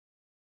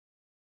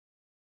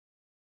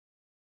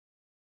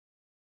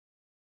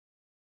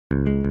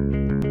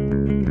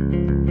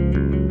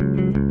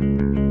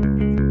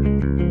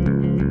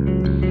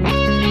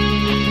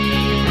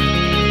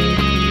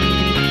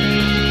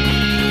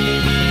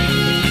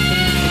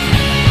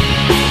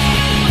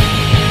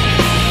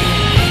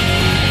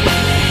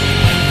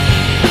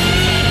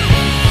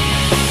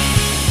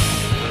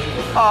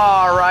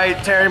All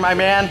right, Terry, my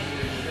man,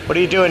 what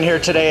are you doing here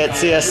today at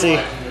CSC?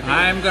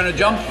 I'm gonna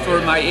jump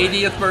for my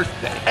 80th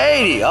birthday.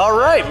 80, all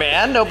right,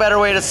 man. No better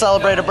way to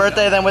celebrate a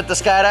birthday than with the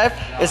skydive.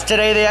 Is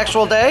today the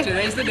actual day?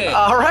 Today's the day.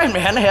 All right,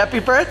 man. Happy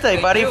birthday,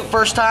 Thank buddy. you.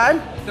 First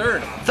time?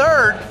 Third.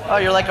 Third? Oh,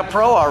 you're like a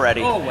pro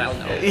already. Oh, well,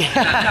 no. Yeah.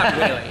 Not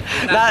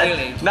really. Not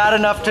really. Not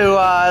enough to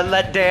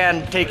let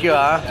Dan take you,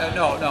 huh?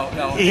 No.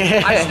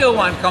 Yeah. I still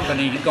want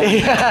company going.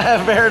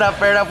 Yeah, fair enough.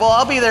 Well,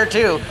 I'll be there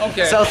too.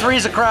 Okay. So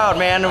three's a crowd,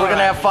 man, and we're going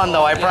to have fun,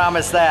 though. I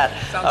promise that.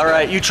 Sounds all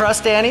right. good. You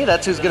trust Danny?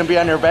 That's who's going to be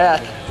on your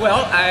back.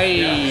 Well,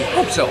 I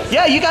hope so.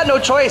 Yeah, you got no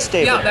choice,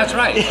 David. Yeah, that's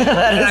right.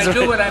 That and is I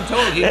do right. what I'm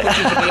told. He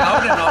pushes me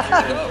out and off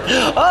you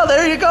go. Oh,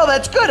 there you go.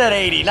 That's good at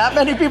 80. Not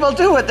many people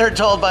do what they're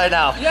told by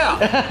now.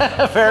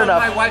 Yeah. Fair enough.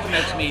 My wife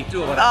makes me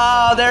do what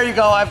Oh, there you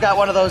go. I've got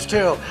one of those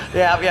too.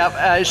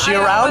 Yeah. Is she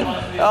around?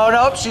 Oh,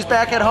 nope. She's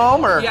back at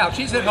home, or? Yeah,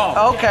 she's at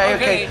home.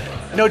 Okay.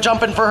 No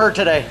jumping for her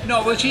today.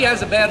 No, well, she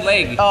has a bad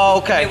leg. Oh,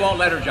 okay. They won't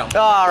let her jump.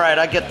 All right,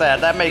 I get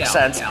that. That makes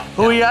sense.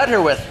 Who are you out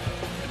here with?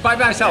 By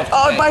myself.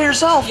 Oh, today. by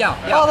yourself? Yeah.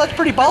 Oh, that's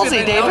pretty ballsy,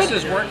 Everything David. else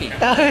is working.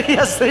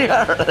 Yes, they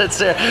are. That's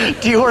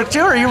do you work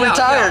too, or are you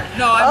retired? Yeah.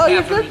 No, I'm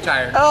you're half good?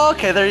 retired. Oh,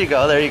 okay. There you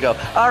go.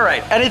 All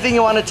right. Anything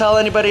you want to tell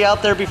anybody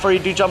out there before you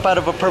do jump out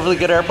of a perfectly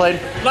good airplane?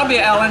 Love you,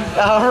 Alan.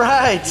 All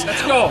right.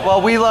 Let's go. Well,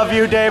 we love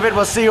you, David.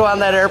 We'll see you on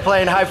that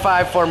airplane. High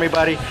five for me,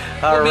 buddy.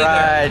 All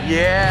right.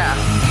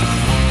 Yeah.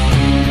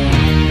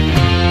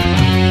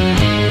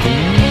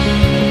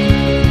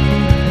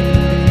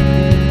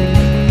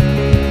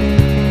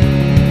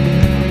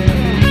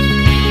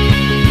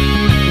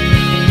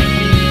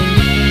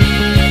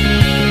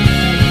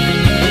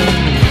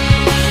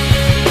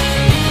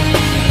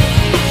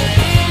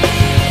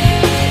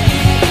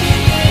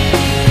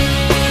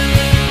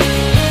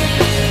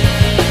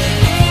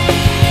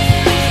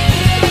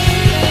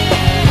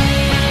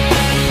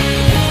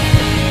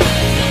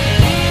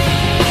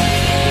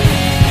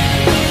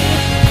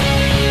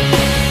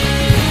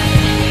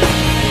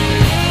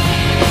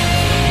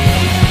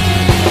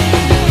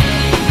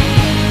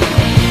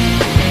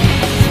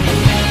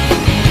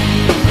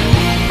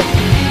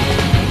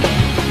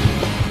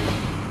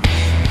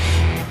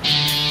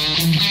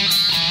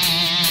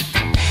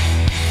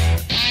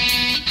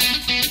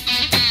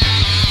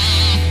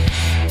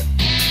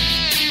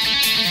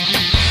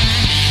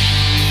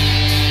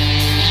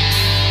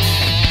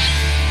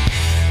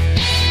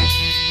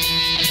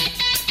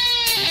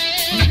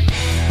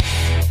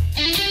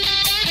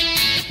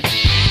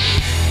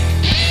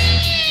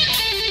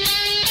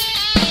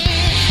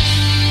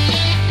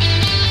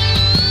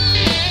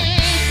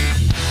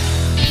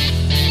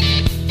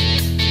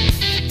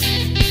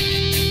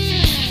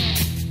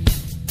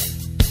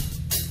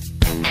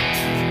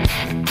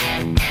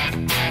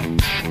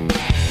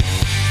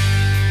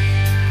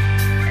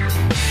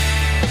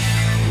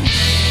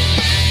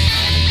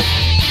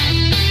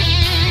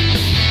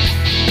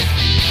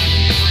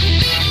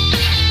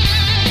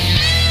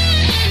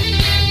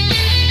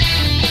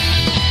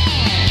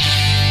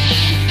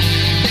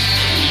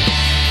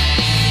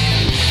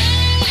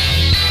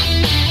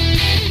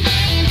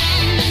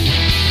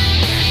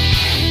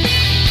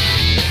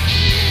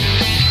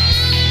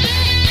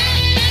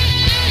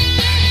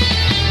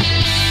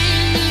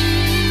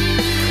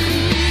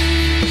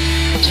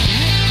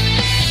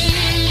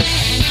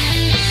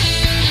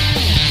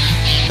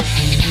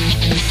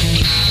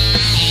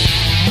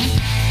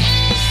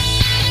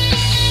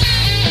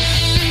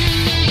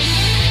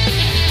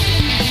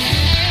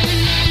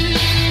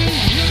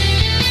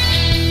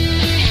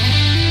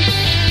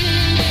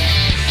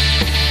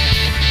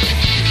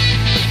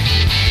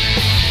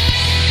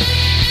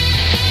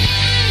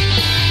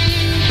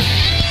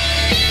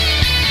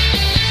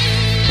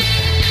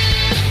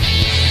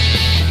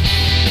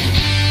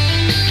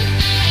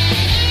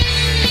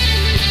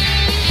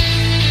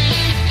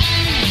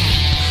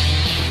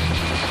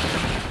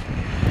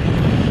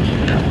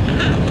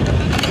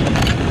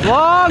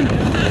 Long.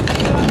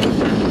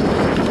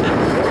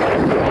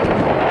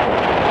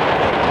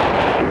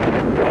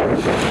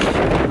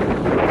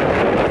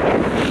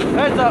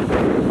 Heads up.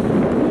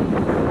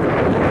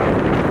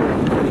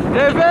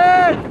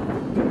 David!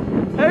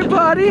 Hey,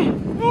 buddy!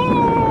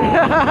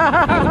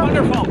 That was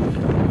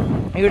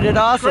wonderful. You did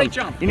awesome. Great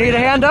jump. You need a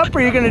hand up, or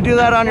are you going to do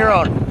that on your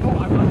own?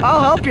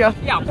 I'll help you.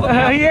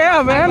 Yeah,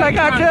 yeah, man, I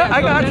got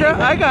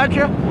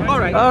you. All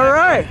right. All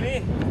right.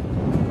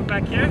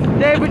 Back here?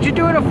 Dave, would you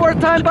do it a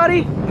fourth time,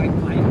 buddy?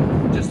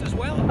 Just as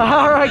well.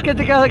 All right, get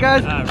together,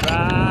 guys. All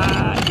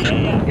right.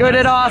 Yeah. You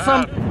did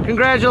awesome.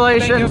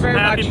 Congratulations. Thank you very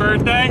Happy much.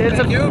 birthday.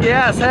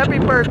 Yes, happy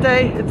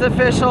birthday. It's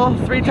official.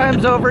 3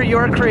 times over, you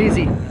are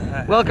crazy.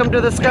 Welcome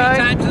to the sky.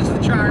 3 times is the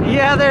charm.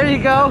 Yeah, there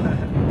you go.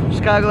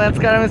 Chicagoland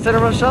Skydiving Center,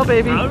 Rochelle,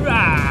 baby. All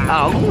right.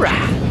 All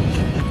right.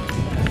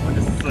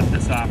 slip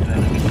this off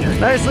then. Let me carry it.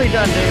 Nicely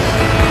done,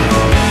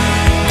 David.